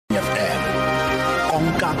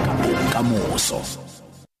kamoso.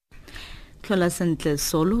 Tlhola sentle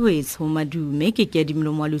solo e tshomadume ke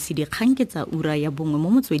Keadimilwe Moalusi Dikgang ke tsa ura ya Bongwe mo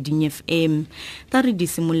motsweding FM. Ta re di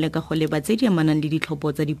simolle ka go leba tse di amanang le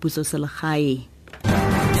ditlhopho tsa dipuso selegae.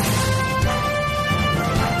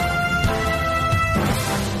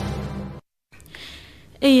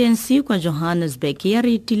 ANC kwa Johannesburg ya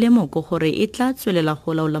re tiile mooko gore e tla tswelela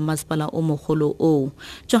go laola mmasepala o mogolo o.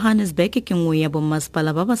 Johannesburg ke nngwe ya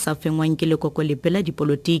bommasepala ba ba sa fengwang ke lekoko lepe la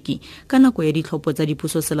dipolotiki ka nako ya ditlhopho tsa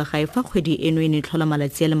dipuso selegae fa kgwedi eno e ne tlhola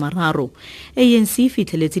malatsi a le mararo. ANC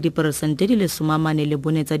fitlheletse diperesente di le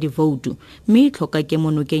 44 tsa divoutu mme e tlhoka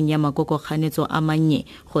kemonokeng ya makokokganetso a mannye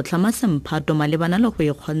go tlhama semphato malebana le go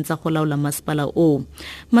ikgontsha go laola mmasepala o.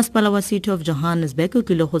 Mmasepala wa City of Johannesburg o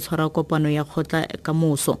tlile go tshwara kopano ya kgotla ka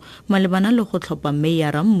malebana le go tlhopha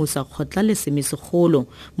meyara mmusa kgotla le semisegolo.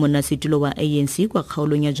 Monnasetulo wa ANC kwa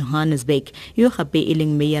kgaolong ya Johannesburg yo gape e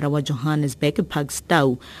leng meyara wa Johannesburg Park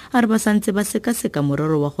Stow a re ba santse ba sekaseka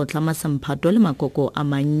morero wa go tlhama semphato le makoko a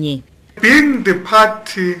mannye. Being the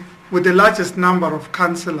party with the largest number of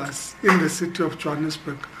councillors in the city of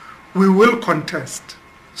Johannesburg, we will contest.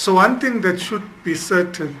 So one thing that should be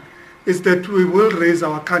certain is that we will raise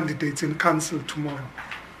our candidates in council tomorrow.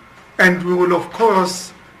 And we will, of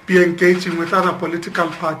course, be engaging with other political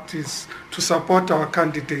parties to support our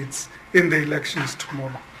candidates in the elections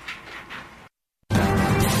tomorrow.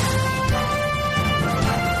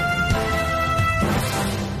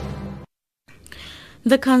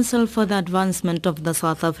 The Council for the Advancement of the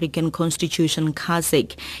South African Constitution,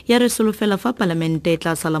 CASIC, ya re solofela fa palamente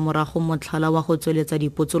tla sala morago motlhala wa go tsweletsa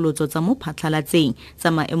dipotsolotso tsa mo phatlhalatseng tsa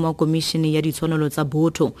maemo a komishene ya ditshwanelo tsa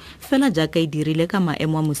botho fela jaaka e dirile ka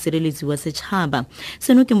maemo a mosireletsi wa setšhaba.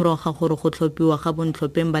 Seno ke morago ga gore go tlhophiwa ga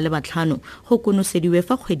bontlhopheng ba le batlhano go konosediwe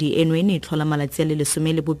fa kgwedi eno e ne e tlhola malatsi a le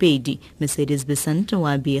 12. Mercedes Besant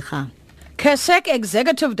wa bega. CASIC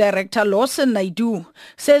Executive Director Lawson Naidoo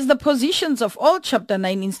says the positions of all Chapter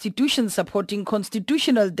 9 institutions supporting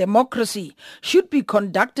constitutional democracy should be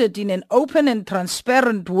conducted in an open and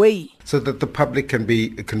transparent way, so that the public can be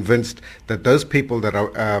convinced that those people that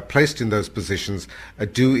are placed in those positions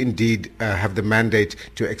do indeed have the mandate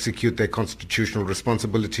to execute their constitutional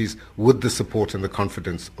responsibilities with the support and the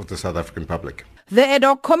confidence of the South African public. The ad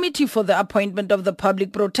hoc committee for the appointment of the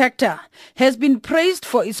public protector has been praised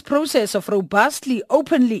for its process of robustly,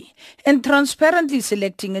 openly and transparently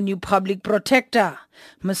selecting a new public protector.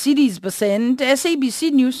 Mercedes Besant,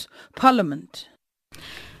 SABC News, Parliament.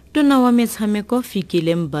 Tona wa metshameko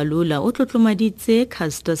Fikile Mbalula o tlotlomaditse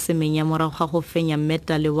Caster Semenya morago ga go fenya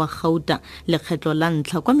medale wa Gauta lekgetlo la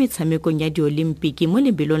ntlha kwa metshamekong ya di-Olimpiki mo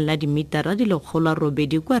lebelong la dimetara di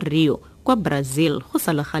 108 kwa Rio kwa Brazil go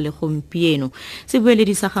salegale gompieno.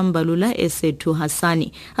 Sebueledi sa ga Mbalula Esethu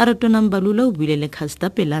Hassani a re Tona Mbalula o buile le Caster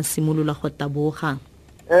pele a simolola go taboga.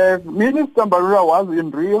 Minister Mbalula was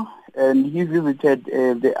in Rio and he visited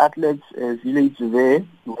the athletes village there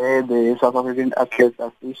where the South African athletes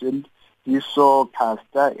are stationed. He saw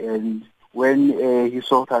Caster, and when he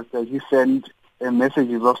saw Caster, he sent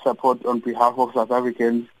messages of support on behalf of South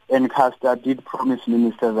Africans, and Caster did promise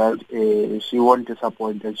Minister that she won't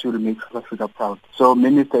disappoint and she will make South Africa proud. So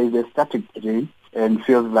Minister is ecstatic today and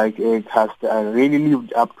feels like Caster really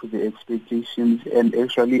lived up to the expectations and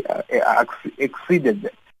actually exceeded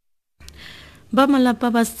them. Ba malapa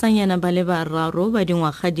ba tsanyana ba le bararo ba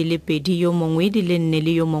dingwaga di le 2 yo mongwe di le 4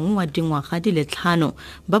 le yo mongwe wa dingwaga di le 5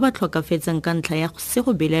 ba ba tlhokafetseng ka ntlha ya se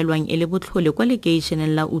go belelwang e le botlhole kwa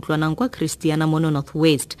lekeišeneng la utlwanang kwa Christiana mo North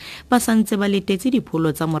West ba santse ba letetse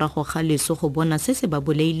dipholo tsa morago ga leso go bona se se ba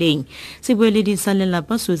boleileng. Sebueledi sa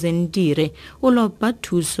lelapa Susan Dire o lopa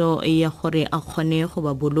thuso ya gore a kgone go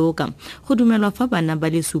ba boloka go dumelwa fa bana ba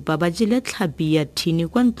le supa ba jile tlhapi ya thini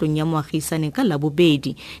kwa ntlong ya moagisane ka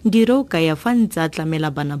labobedi. Dire o ka ya fa ntse a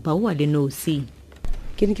tlamela bana ba wa le nosi.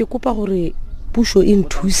 Ke ne ke kopa gore puso e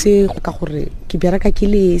nthuse ka gore ke bereka ke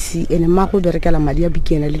lesi ene ma go berekela madi a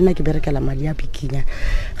bikena le nna ke berekela madi a bikenya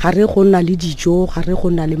ga re go nna le dijo ga re go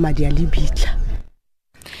nna le madi a le bitla.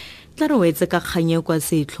 Tla re wetse ka kganye kwa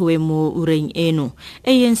setlhoe mo ureng eno.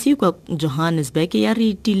 ANC kwa Johannesburg ya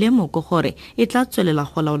re tiile mooko gore e tla tswelela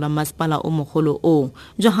go laola mmasepala o mogolo o.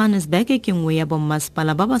 Johannesburg ke nngwe ya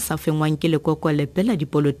bommasepala ba ba sa fengwang ke lekoko lepe la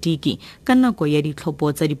dipolotiki ka nako ya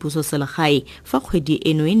ditlhopho tsa dipuso selegae fa kgwedi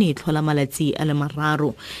eno e ne e tlhola malatsi a le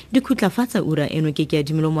mararo. Dikhutlafatsa ura eno ke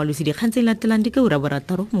Keadimilwe Moalusi Dikgang tse latelang di ka ura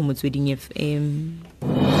borataro mo motsweding FM.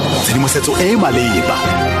 Tshedimosetso e maleba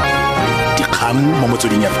Dikgang mo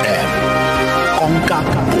motsweding FM. Konka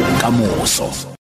bokamoso.